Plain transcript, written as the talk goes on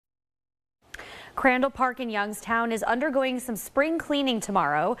Crandall Park in Youngstown is undergoing some spring cleaning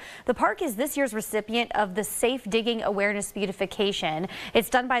tomorrow. The park is this year's recipient of the Safe Digging Awareness Beautification. It's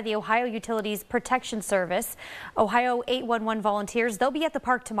done by the Ohio Utilities Protection Service. Ohio 811 volunteers, they'll be at the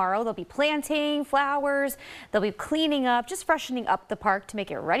park tomorrow. They'll be planting flowers. They'll be cleaning up, just freshening up the park to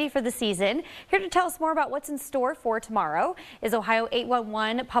make it ready for the season. Here to tell us more about what's in store for tomorrow is Ohio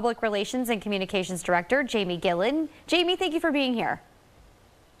 811 Public Relations and Communications Director Jamie Gillen. Jamie, thank you for being here.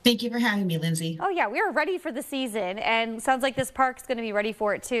 Thank you for having me, Lindsay. Oh yeah, we are ready for the season, and sounds like this park's going to be ready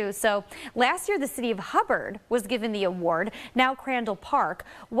for it too. So last year the city of Hubbard was given the award, now Crandall Park.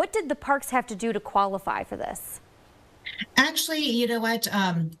 What did the parks have to do to qualify for this? Actually, you know what?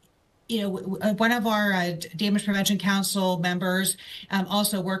 One of our Damage Prevention Council members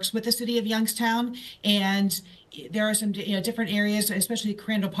also works with the city of Youngstown, and there are some different areas, especially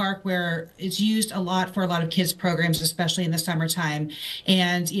Crandall Park, where it's used a lot for a lot of kids programs, especially in the summertime.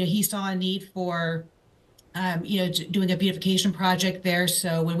 And he saw a need for doing a beautification project there.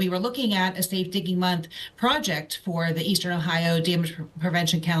 So when we were looking at a Safe Digging Month project for the Eastern Ohio Damage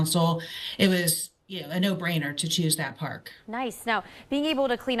Prevention Council, it was a no-brainer to choose that park. Nice. Now, being able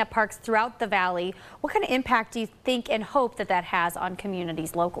to clean up parks throughout the valley, what kind of impact do you think and hope that that has on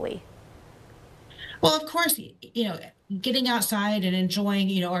communities locally? Well, of course, getting outside and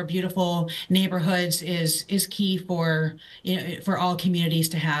enjoying, our beautiful neighborhoods is key for, for all communities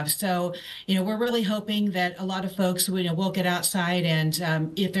to have. So, we're really hoping that a lot of folks, will get outside,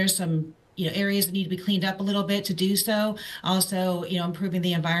 and if there's some areas that need to be cleaned up a little bit, to do so. Also, improving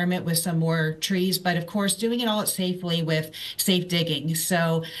the environment with some more trees, but of course, doing it all safely with safe digging.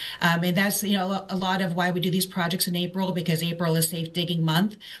 So, and that's, a lot of why we do these projects in April, because April is Safe Digging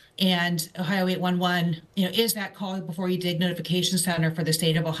Month. And Ohio 811, is that call before you dig notification center for the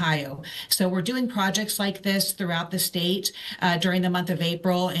state of Ohio. So we're doing projects like this throughout the state during the month of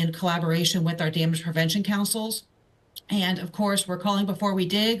April in collaboration with our damage prevention councils. And of course, we're calling before we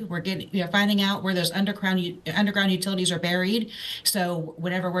dig. We're finding out where those underground utilities are buried. So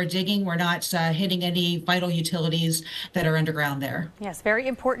whenever we're digging, we're not hitting any vital utilities that are underground there. Yes, very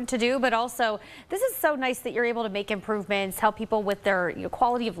important to do, but also this is so nice that you're able to make improvements, help people with their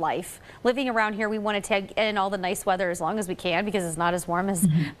quality of life. Living around here, we want to take in all the nice weather as long as we can, because it's not as warm as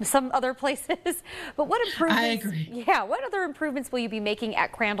some other places. But what improvements? I agree. Yeah, what other improvements will you be making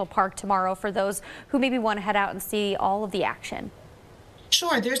at Crandall Park tomorrow for those who maybe want to head out and see all of the action?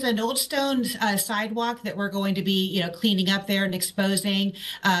 Sure. There's an old stone sidewalk that we're going to be, cleaning up there and exposing,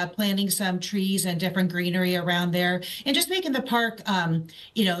 planting some trees and different greenery around there, and just making the park,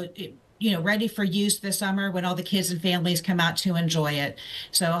 ready for use this summer when all the kids and families come out to enjoy it.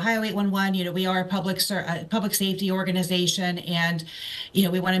 So Ohio 811, we are a public safety organization, and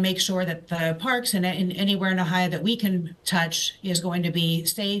we want to make sure that the parks and anywhere in Ohio that we can touch is going to be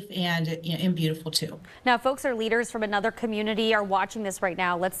safe and beautiful too. Now, folks or leaders from another community are watching this right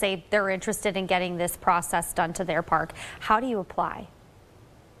now. Let's say they're interested in getting this process done to their park. How do you apply?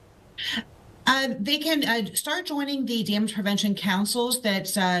 They can start joining the damage prevention councils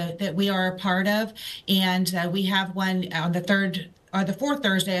that we are a part of, and we have one on the fourth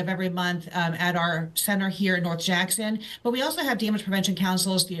Thursday of every month at our center here in North Jackson. But we also have damage prevention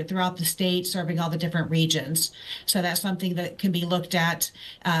councils throughout the state, serving all the different regions. So that's something that can be looked at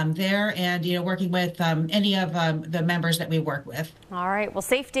there, and working with any of the members that we work with. All right. Well,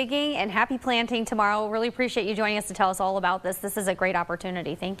 safe digging and happy planting tomorrow. Really appreciate you joining us to tell us all about this. This is a great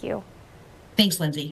opportunity. Thank you. Thanks, Lindsay.